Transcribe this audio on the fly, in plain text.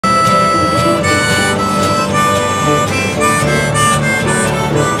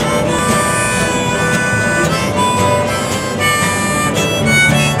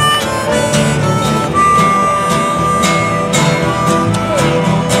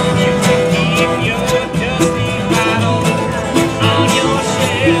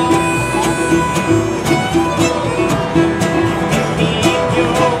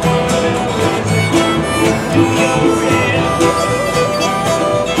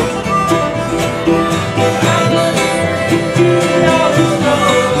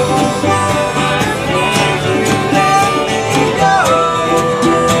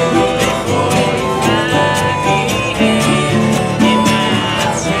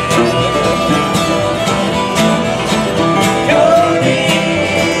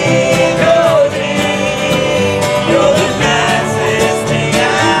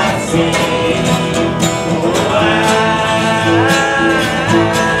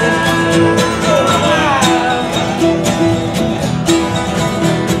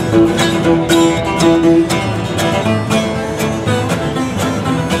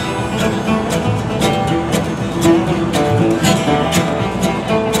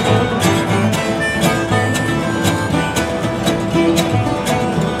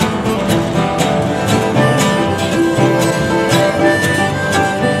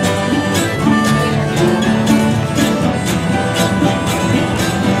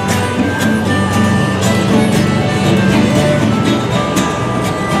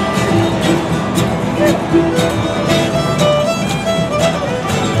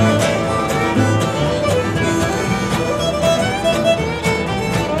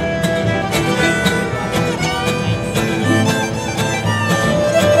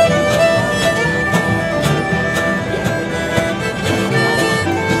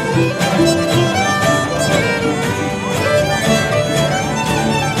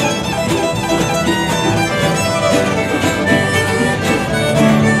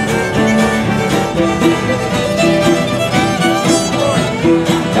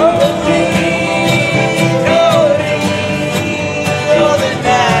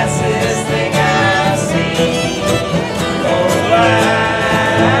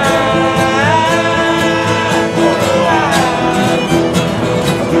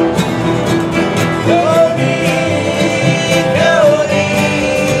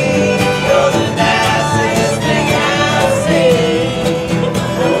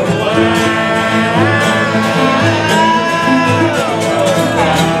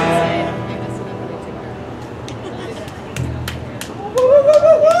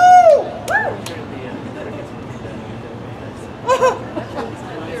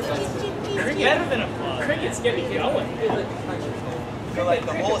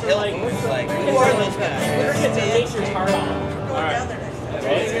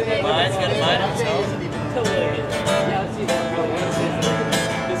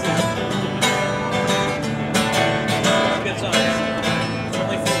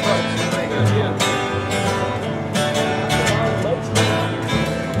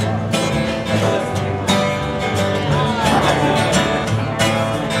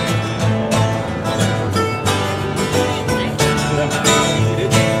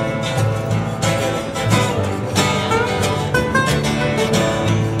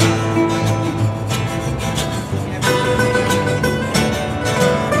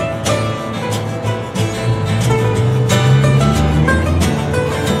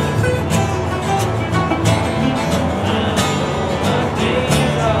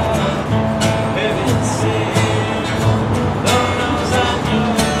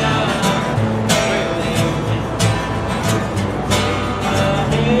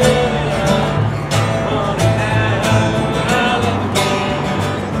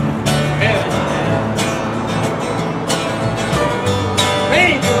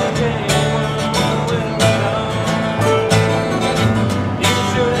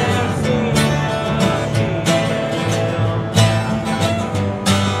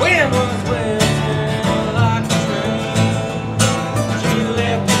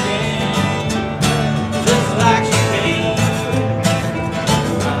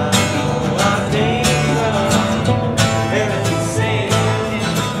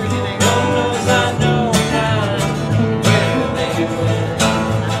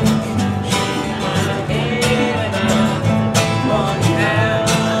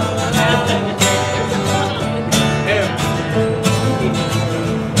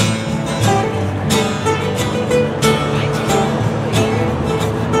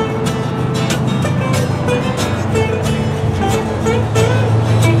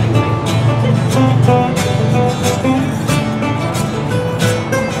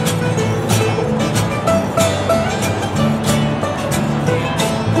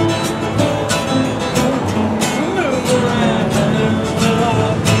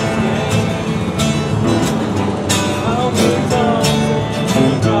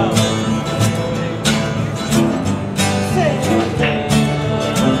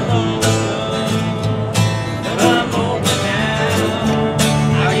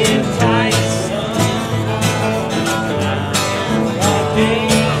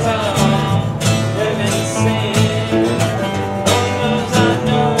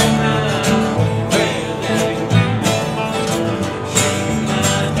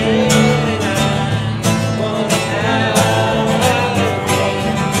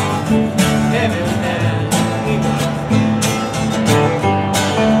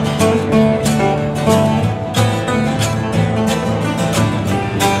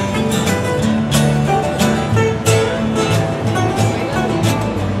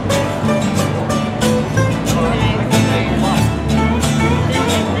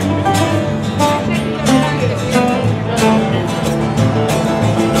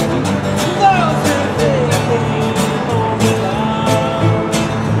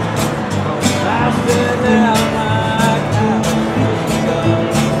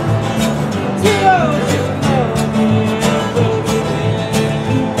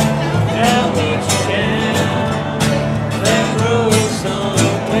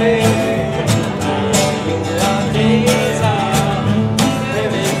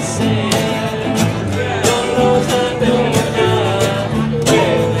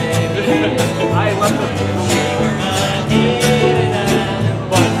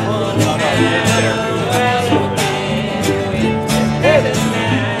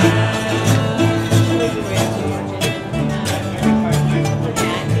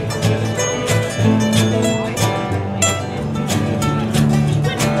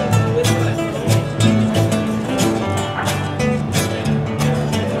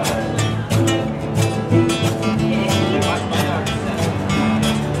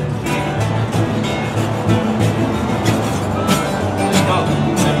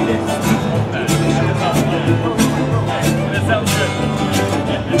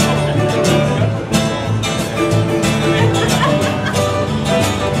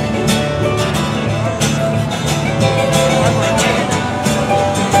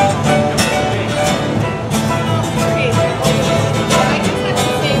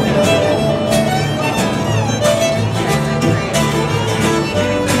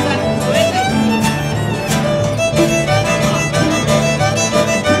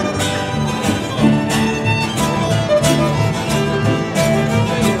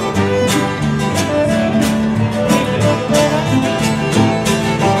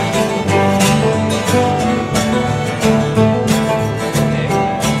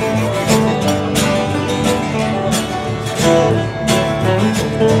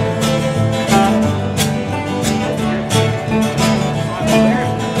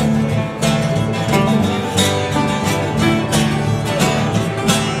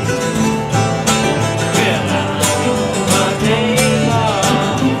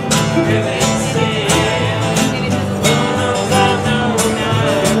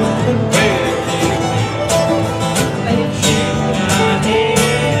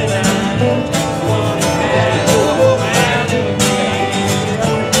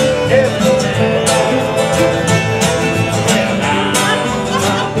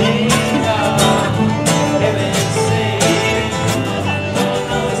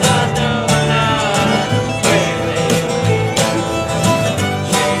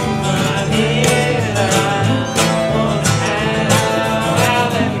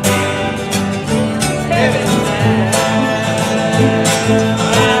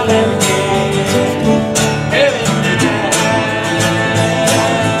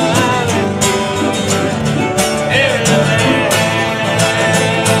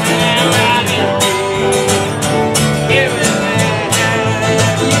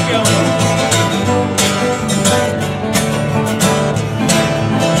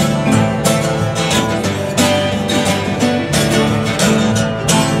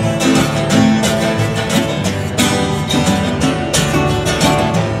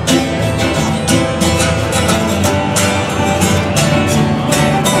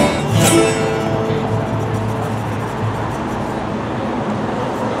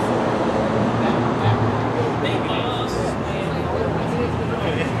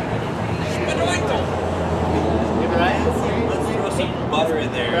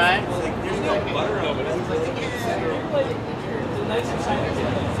in there. Right? It's like, there's no butter on it.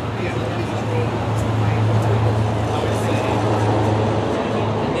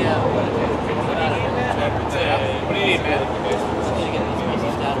 Yeah. What do you need, man?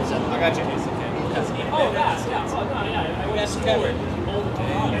 I got you. Oh, yeah. That's covered.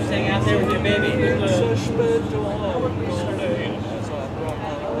 You're staying out there with your baby?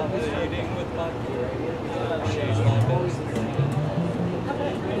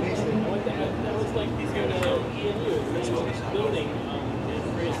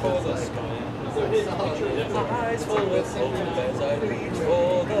 Eyes full of hope as I reach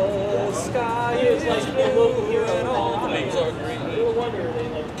for the sky is blue and all the leaves are green.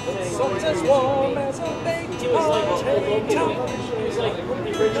 Sun's as warm as a baked potato. It's like the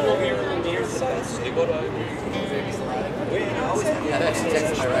original Miracle on the Air. Precisely what I mean. Yeah, that's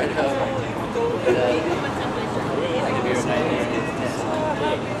text my right now. I can be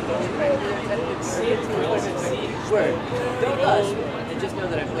Word. Don't rush. And just know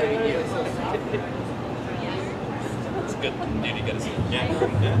that I'm playing you. It's good. Dude, you gotta see it. Yeah.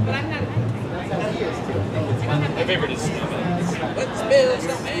 My favorite is Snowman. Let's build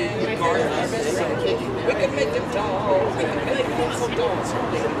snowman. We can make them tall. We can make them so tall.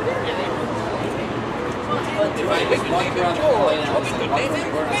 We can name him George. Or we could name him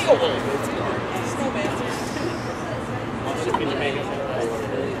Beowulf. Snowman.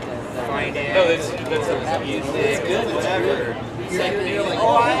 No, that's good. Whatever.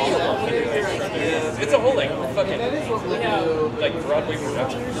 It's a whole like fucking like Broadway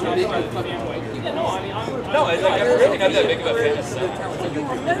production. No, I'm really not that big of a fan of sound.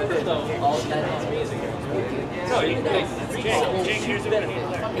 No, Jake, here's what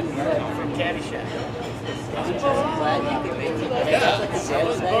from Caddyshack.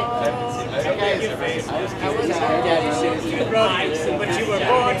 But you were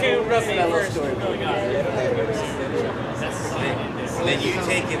born to rub me first. Then you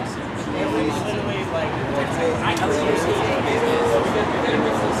take him.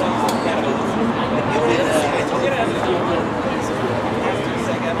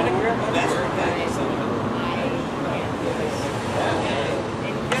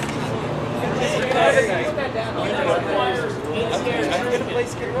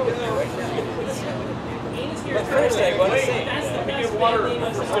 But first, I want to say, Hey,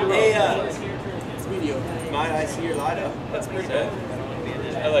 might I see your light up? that's pretty good.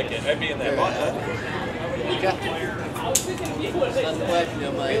 I like it. I'd be in that one.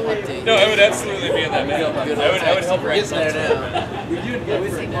 No, I would absolutely be in that band. I would help write songs.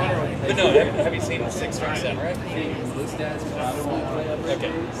 But no, have you seen Six String Samurai?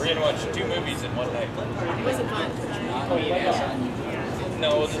 Okay, we're gonna watch 2 movies in one night.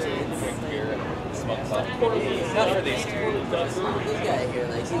 No, we'll just drink beer and smoke pot. Not for these 2. This guy here,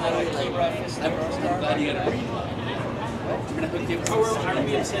 like, he's like, I'm glad you got to read.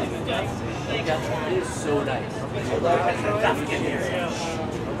 Arabian setting with death. It is so nice.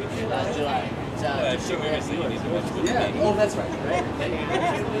 July. 2 movies that you need to watch with me. Oh, that's right. Right?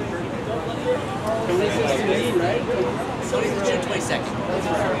 Sony's the June 22nd. I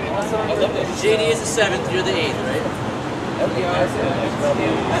love that. JD is the 7th, you're the 8th, right?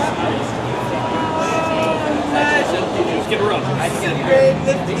 Let's get a run. I can get a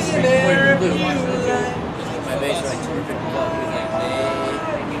blue. My base are like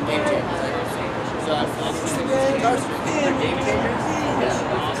 $250. Game changers. So I'm game changers? Yeah.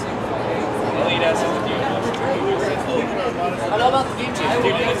 I'll eat ass with you. How about the game changers?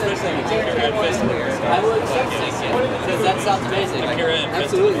 Dude, especially if you take your red fist. I will accept this, because that sounds amazing.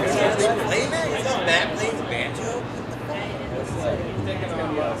 Absolutely. Play that? Matt plays banjo?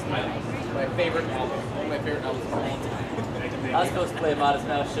 My favorite album. One of my favorite albums of all time. I was supposed to play a Modest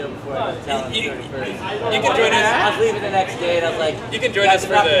Mouse show before I went to town on the 31st. You can join us. I was leaving the next day and I was like, You can join us for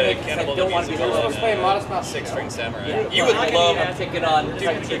the Cannibal the don't want to be Musical supposed to play Modest and Mouse. Six String Samurai. Yeah. You would love ticket on just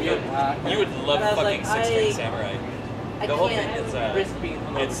like a tribute. You would love And I was fucking like, Six String Samurai. The whole thing can't is risk being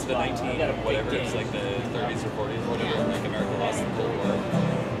hung on it's the spot. 19 I got a whatever, big it's game. like the 30s or 40s or whatever, like America lost the Cold War.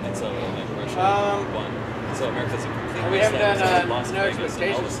 And so like Russia won. So America's a complete We haven't wasteland. done, So Las no Vegas and all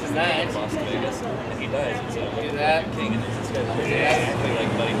expectations this tonight. stuff in Las Vegas. And he dies. And so Do that. King and this guy basically like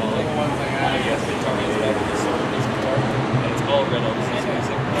Buddy Holly. I guess guitar is back with this guitar. And it's all Red Elvis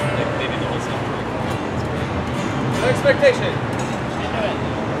music. Like they did the whole soundtrack. It's great. No expectation.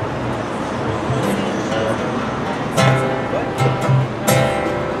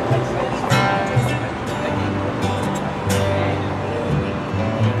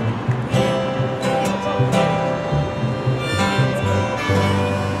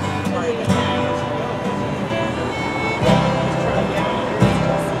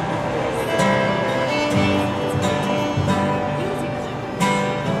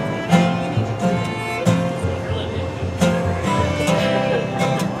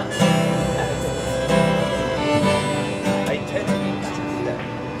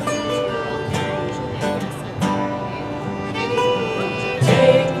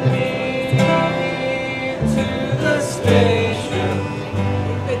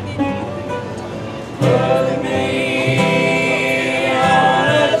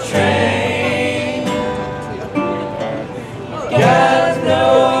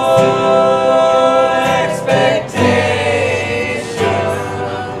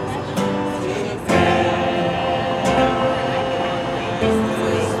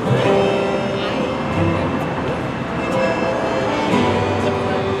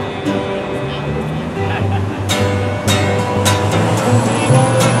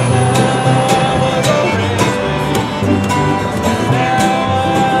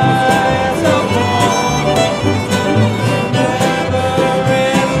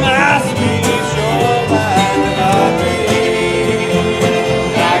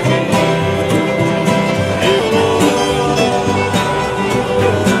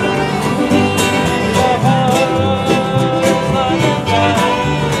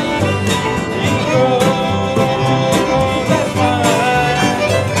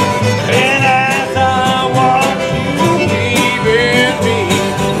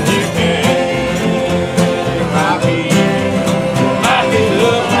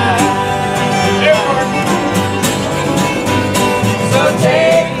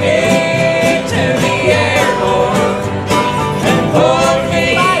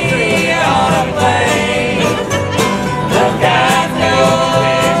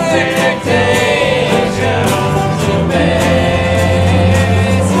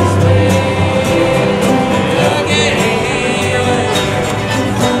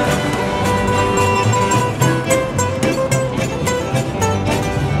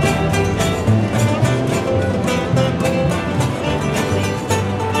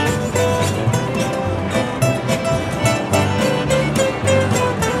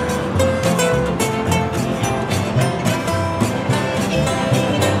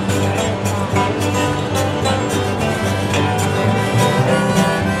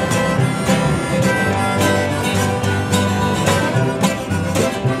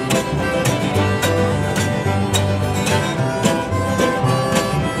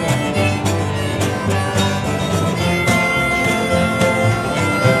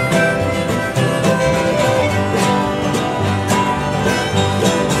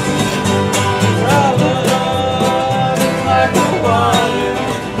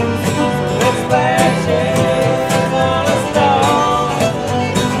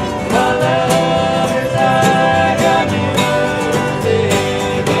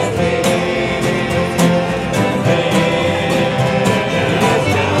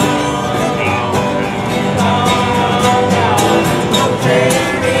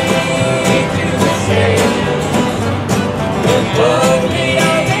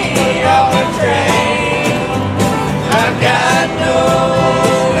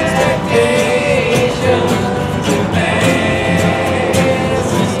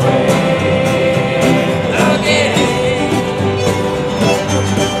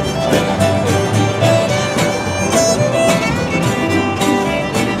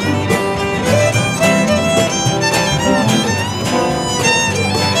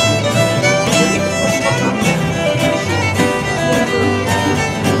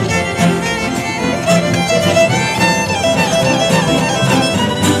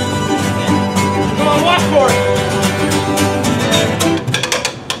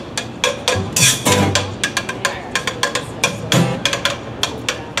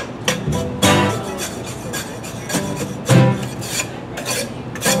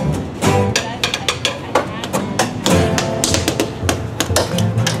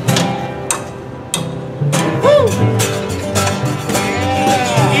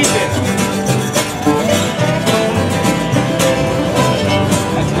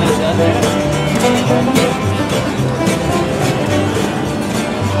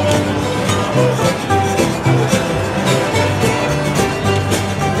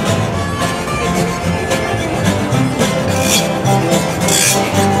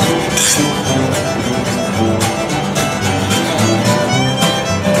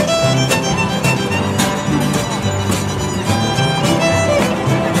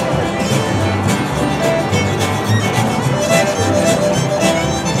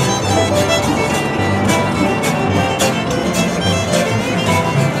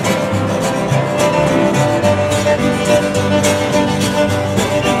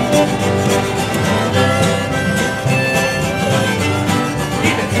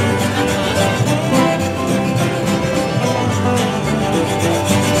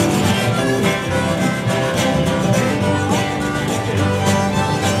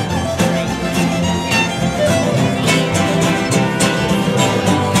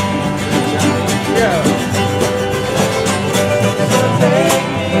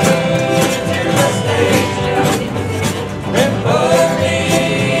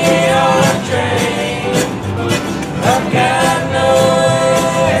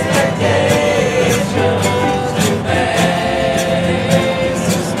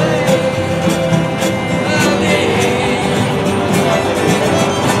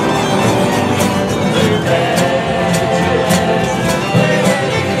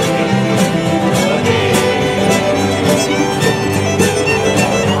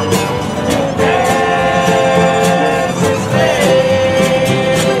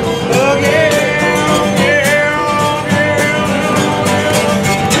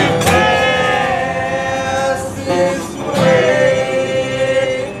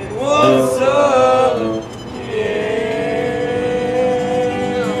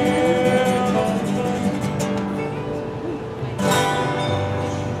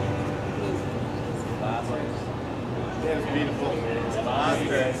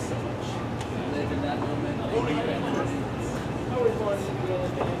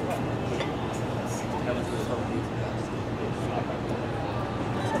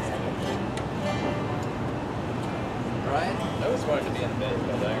 just wanted to be in the bed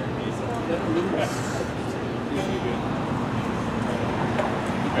because I heard music.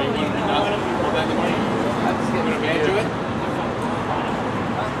 Are you wanting to not hold that anymore? I'm just going to banjo it?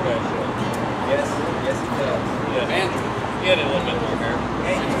 Yes, yes he does. Yeah. Banjo. He had a little bit more hair.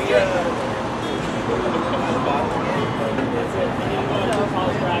 Hey,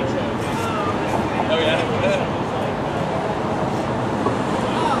 Oh yeah.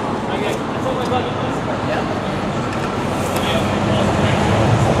 That's on my bucket list. yeah.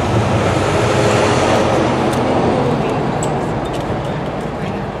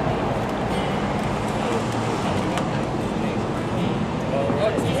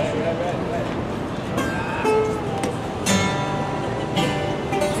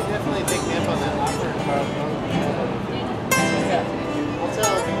 Definitely take me up on that offer, Carl. I'll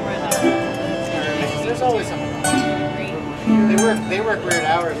tell you. There's always something wrong. They work weird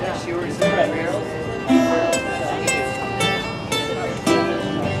hours. Like she works in barrels.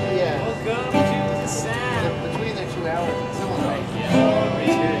 Yeah. Between their 2 hours, it's someone like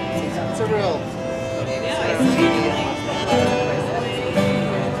it's a real.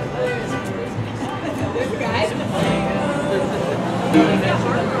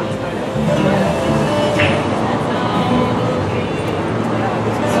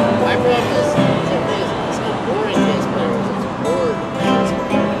 My problem is it's not boring bass players, it's bored bass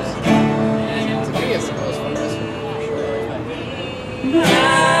players. To me, it's the most fun instrument for sure. I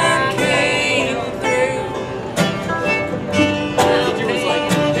came through. Teacher was like,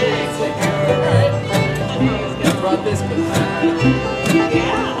 hey, it's like, alright. I brought this, but you don't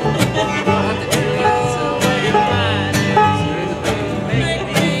have to do it, so you're fine.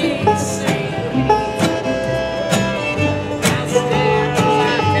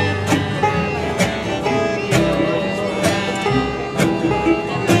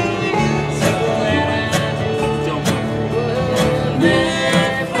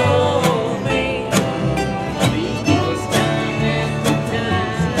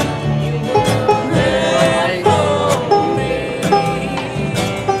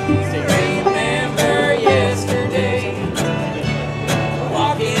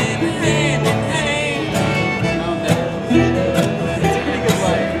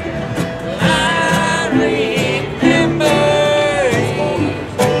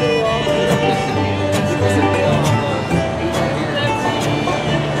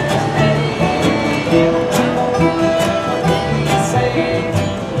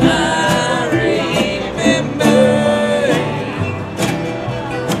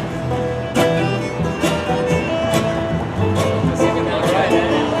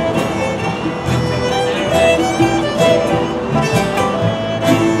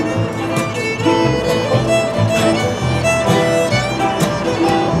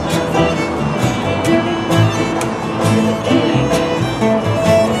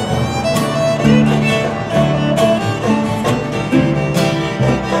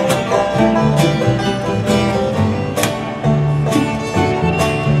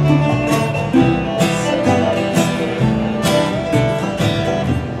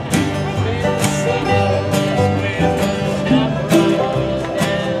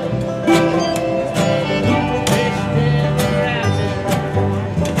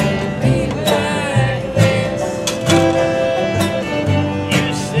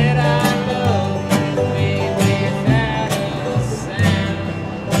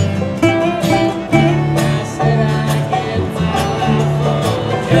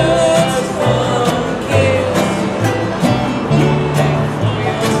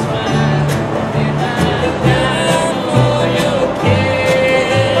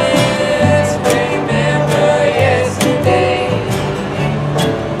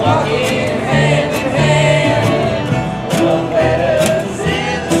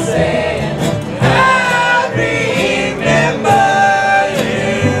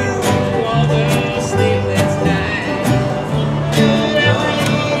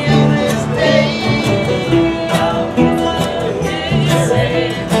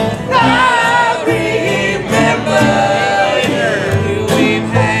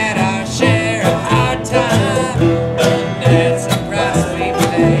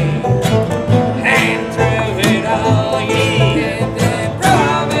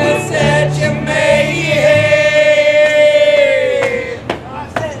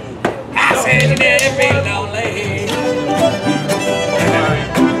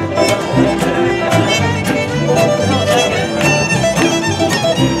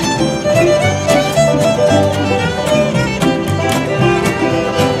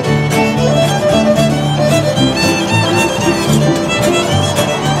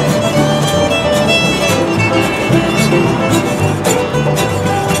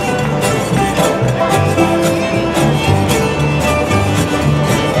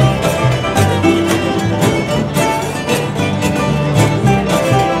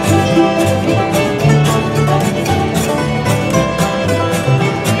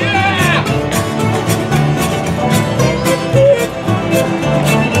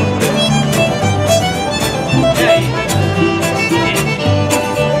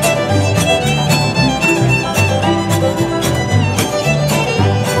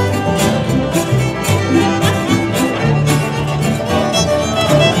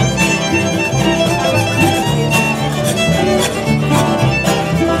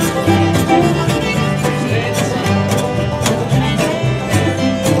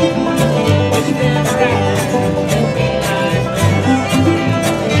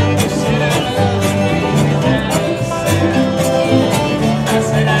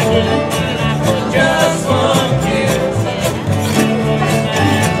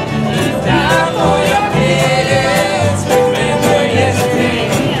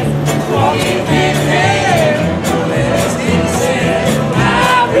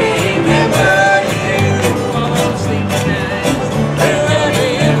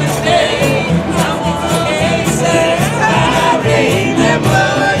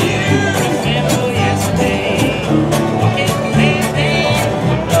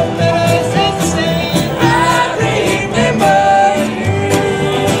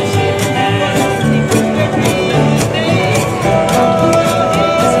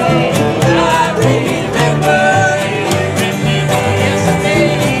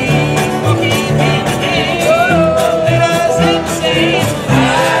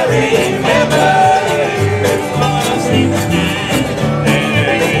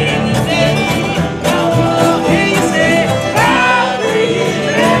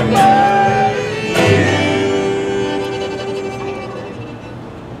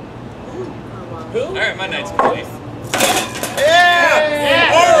 Who? Alright, my night's complete.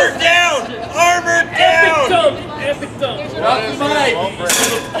 Yeah! Armor down! Armor Epic down! dunk! Epic dunk! Drop the mic!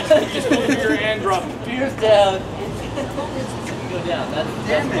 Just go through your hand drop. Beer's down. Go down. That's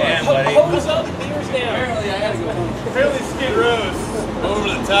Damn, buddy. Hose up, beers down. Apparently, I gotta go. Apparently Skid Row's over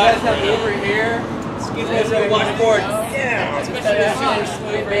the You top. guys have Uber here. Skid Row washboard. Yeah.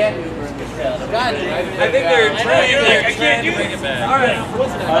 Smooth band Uber in this town. God, I think they're trying. Like, I can't do bring it. it back. All right.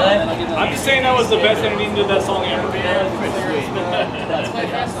 Are they? I'm just saying that was the best ending to that song ever. That's my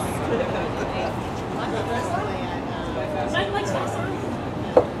best song.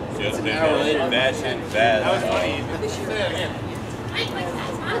 Bad shit. Bad. That was funny. Say that again.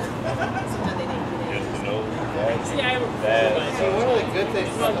 See, I have See, one of the good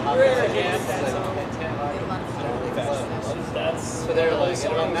things about the Hot that's so they're like,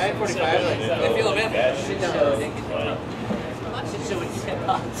 at about 9:45, like, They feel a bit. sit down and take it.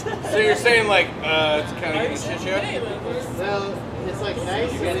 So you're saying like it's kind of a shit show? Well, it's like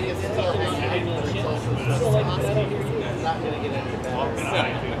nice and then it's still hanging out, but it's also not going to get any better.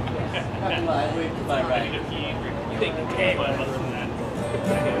 My right. you think okay, but other than that.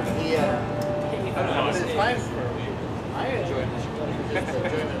 Yeah. But it's fine for me. I enjoy the show.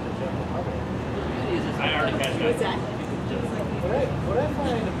 I already had that. What I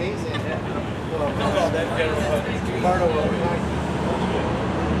find amazing,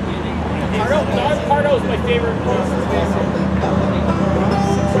 Pardo is my favorite.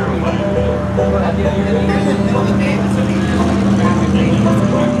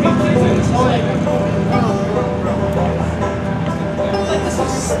 This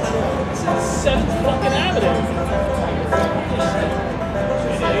is 7th fucking Avenue.